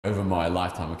Over my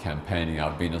lifetime of campaigning,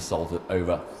 I've been assaulted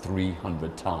over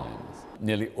 300 times.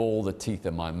 Nearly all the teeth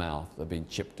in my mouth have been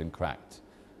chipped and cracked,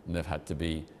 and they've had to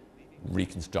be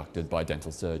reconstructed by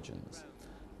dental surgeons.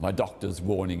 My doctor's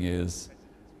warning is,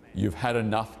 you've had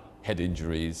enough head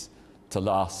injuries to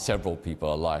last several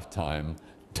people a lifetime.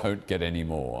 Don't get any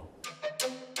more.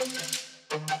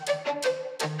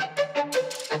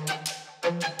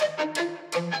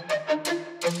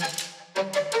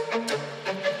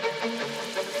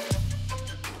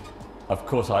 Of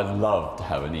course, I'd love to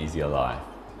have an easier life,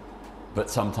 but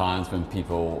sometimes when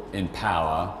people in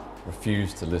power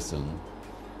refuse to listen,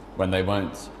 when they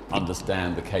won't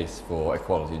understand the case for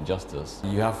equality and justice,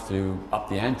 you have to up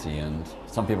the ante, and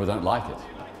some people don't like it.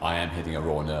 I am hitting a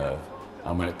raw nerve,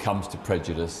 and when it comes to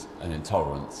prejudice and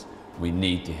intolerance, we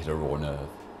need to hit a raw nerve.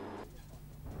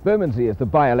 Bermondsey is the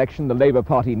by-election the Labour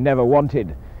Party never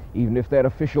wanted. Even if their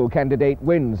official candidate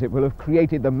wins, it will have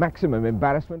created the maximum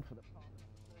embarrassment for the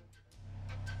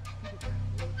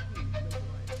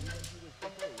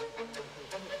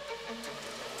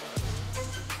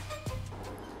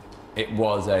It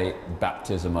was a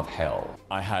baptism of hell.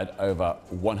 I had over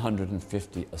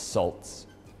 150 assaults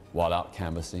while out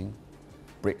canvassing,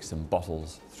 bricks and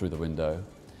bottles through the window,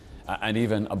 and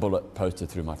even a bullet posted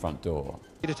through my front door.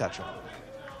 Peter Tatchell.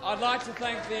 I'd like to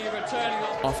thank the returning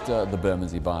officer. After the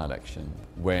Bermondsey by-election,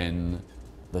 when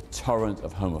the torrent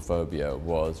of homophobia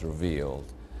was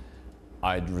revealed,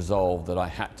 I'd resolved that I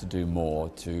had to do more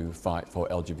to fight for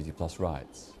LGBT+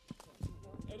 rights.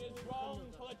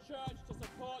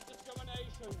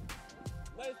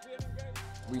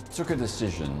 We took a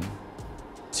decision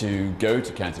to go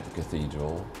to Canterbury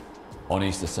Cathedral on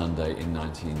Easter Sunday in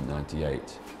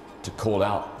 1998 to call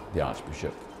out the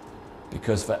Archbishop,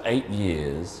 because for 8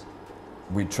 years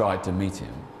we tried to meet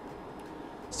him.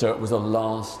 So it was a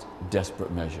last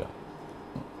desperate measure.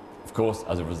 Of course,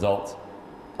 as a result,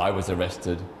 I was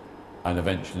arrested and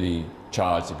eventually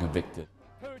charged and convicted.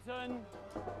 Putin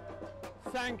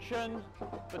sanctioned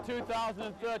the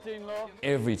 2013 law.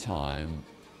 Every time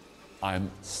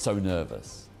I'm so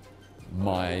nervous.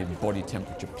 My body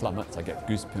temperature plummets, I get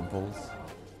goose pimples,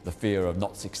 the fear of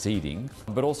not succeeding,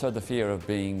 but also the fear of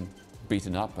being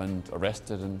beaten up and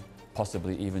arrested and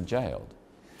possibly even jailed.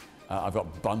 I've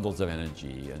got bundles of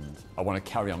energy and I want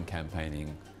to carry on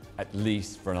campaigning at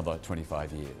least for another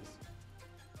 25 years.